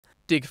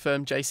Dig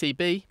firm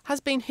JCB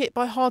has been hit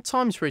by hard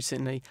times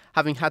recently,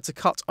 having had to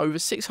cut over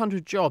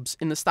 600 jobs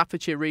in the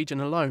Staffordshire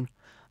region alone.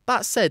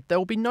 That said, there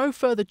will be no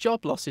further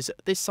job losses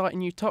at this site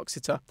in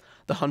Uttoxeter.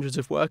 The hundreds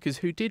of workers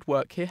who did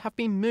work here have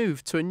been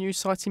moved to a new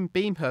site in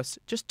Beamhurst,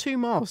 just 2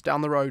 miles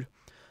down the road.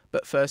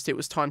 But first it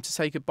was time to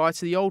say goodbye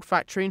to the old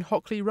factory in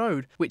Hockley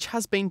Road, which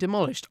has been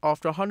demolished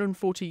after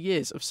 140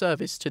 years of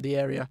service to the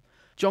area.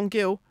 Jon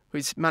Gill, who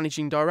is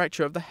managing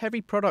director of the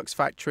heavy products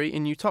factory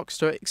in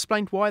Uttoxeter,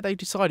 explained why they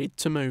decided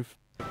to move.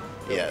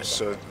 Yeah,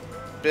 so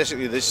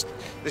basically this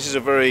is a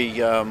very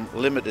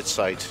limited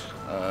site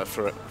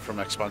from an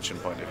expansion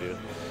point of view.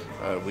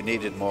 We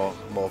needed more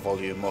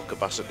volume, more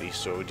capacity,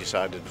 so we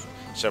decided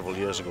several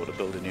years ago to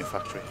build a new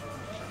factory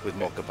with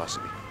more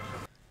capacity.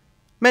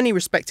 Many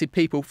respected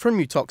people from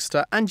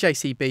Uttoxeter and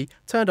JCB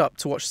turned up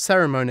to watch the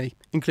ceremony,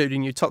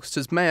 including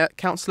Uttoxeter's Mayor,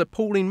 Councillor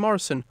Pauline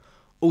Morrison.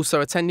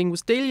 Also attending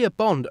was Delia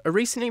Bond, a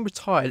recently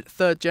retired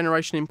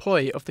third-generation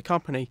employee of the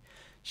company.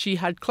 She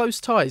had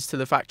close ties to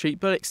the factory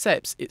but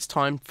accepts it's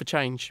time for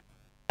change.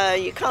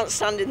 You can't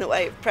stand in the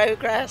way of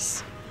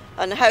progress,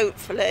 and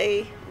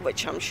hopefully,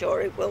 which I'm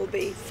sure it will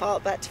be, far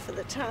better for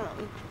the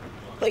town.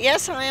 But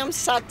yes, I am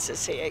sad to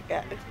see it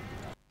go.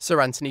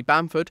 Sir Anthony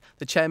Bamford,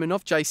 the chairman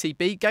of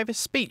JCB, gave a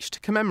speech to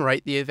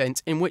commemorate the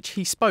event in which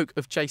he spoke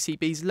of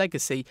JCB's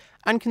legacy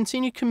and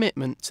continued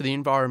commitment to the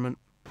environment.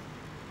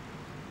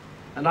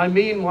 And I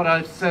mean what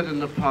I've said in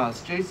the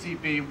past.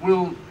 JCB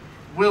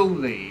will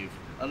leave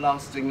a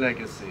lasting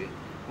legacy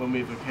when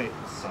we vacate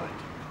the site.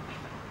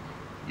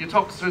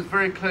 Uttoxeter is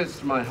very close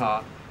to my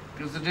heart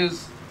because it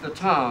is the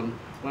town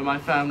where my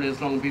family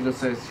has long been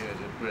associated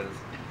with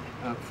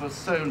for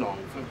so long,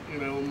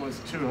 for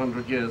almost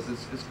 200 years.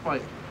 It's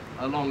quite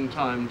a long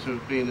time to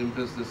have been in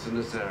business in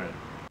this area.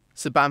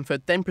 Sir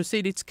Bamford then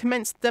proceeded to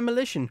commence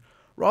demolition,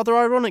 rather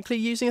ironically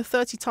using a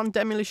 30-ton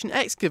demolition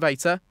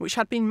excavator which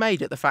had been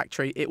made at the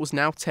factory it was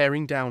now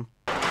tearing down.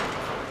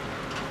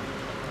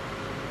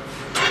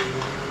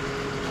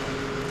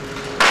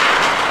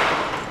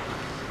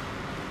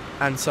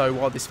 And so,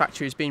 while this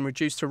factory has been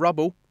reduced to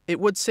rubble, it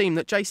would seem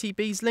that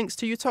JCB's links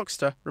to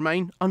Uttoxeter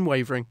remain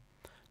unwavering.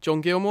 Jon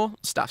Gilmore,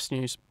 Staffs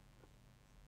News.